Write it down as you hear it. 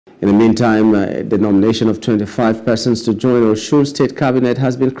In the meantime, the nomination of 25 persons to join Osun State Cabinet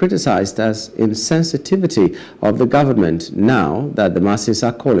has been criticized as insensitivity of the government now that the masses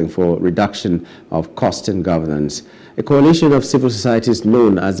are calling for reduction of cost in governance. A coalition of civil societies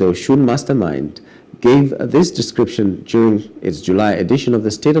known as the Osun Mastermind gave this description during its July edition of the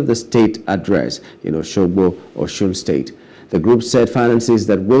State of the State address in Osogbo, Osun State. The group said finances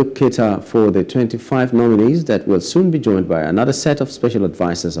that will cater for the 25 nominees that will soon be joined by another set of special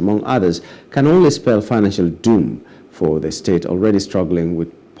advisors, among others, can only spell financial doom for the state already struggling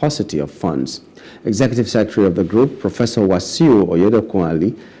with paucity of funds. Executive Secretary of the group, Professor Wasiu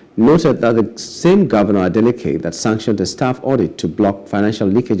Oyedekunle, noted that the same Governor Adeleke that sanctioned a staff audit to block financial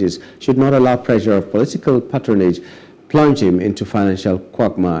leakages should not allow pressure of political patronage plunge him into financial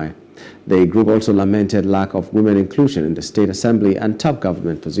quagmire. The group also lamented lack of women inclusion in the State Assembly and top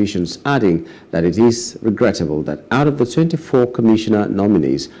government positions, adding that it is regrettable that out of the 24 commissioner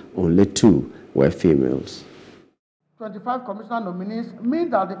nominees, only 2 were females. 25 commissioner nominees mean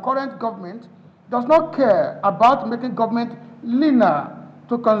that the current government does not care about making government leaner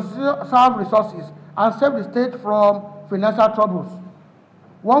to conserve resources and save the state from financial troubles.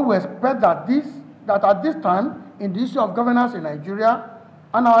 One will expect that at this time, in the issue of governance in Nigeria,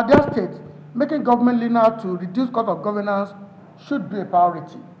 and our dear state, making government leaner to reduce cost of governance should be a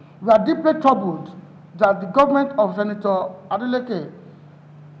priority. We are deeply troubled that the government of Senator Adeleke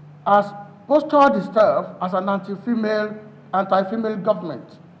has postured itself as an anti-female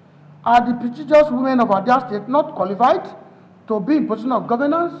government. Are the prestigious women of our dear state not qualified to be in position of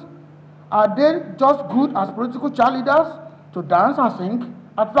governance? Are they just good as political cheerleaders to dance and sing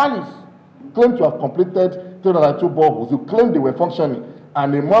at rallies? You claim to have completed 302 boreholes. You claim they were functioning.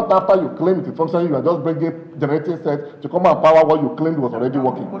 And a month after you claim it is functioning, you are just bringing generating sets to come and power what you claimed was already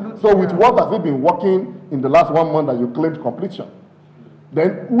working. So with what has it been working in the last 1 month that you claimed completion?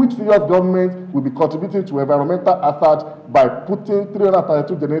 Then which serious government will be contributing to environmental hazard by putting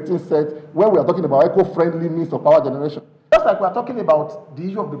 332 generating sets when we are talking about eco-friendly means of power generation? Just like we are talking about the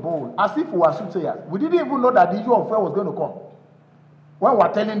issue of the borehole, as if we were soothsayers. We didn't even know that the issue of fuel was going to come. When we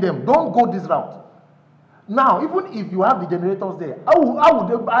are telling them, don't go this route. Now, even if you have the generators there, who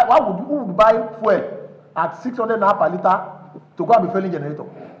would buy fuel at 600 naira per liter to go and be filling generator?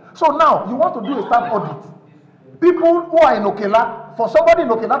 So now, you want to do a staff audit. People who are in Okela, for somebody in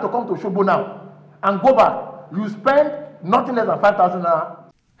Okela to come to Osogbo now and go back, you spend nothing less than 5,000 naira.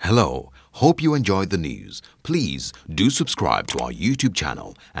 Hello, hope you enjoyed the news. Please do subscribe to our YouTube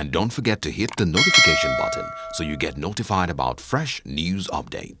channel and don't forget to hit the notification button so you get notified about fresh news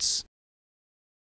updates.